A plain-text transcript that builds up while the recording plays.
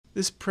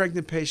This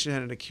pregnant patient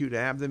had an acute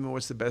abdomen.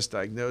 What's the best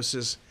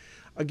diagnosis?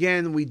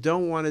 Again, we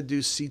don't want to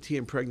do CT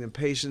in pregnant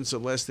patients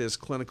unless there's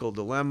clinical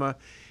dilemma.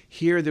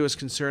 Here, there was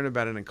concern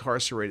about an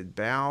incarcerated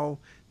bowel.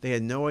 They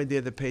had no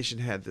idea the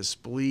patient had this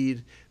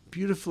bleed.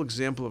 Beautiful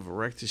example of a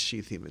rectus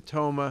sheath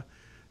hematoma.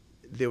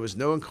 There was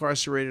no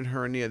incarcerated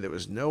hernia, there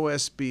was no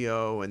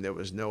SBO, and there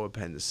was no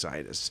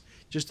appendicitis.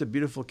 Just a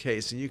beautiful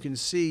case. And you can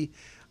see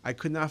I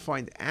could not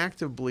find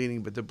active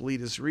bleeding, but the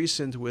bleed is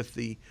recent with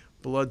the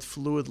blood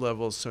fluid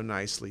levels so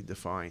nicely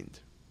defined.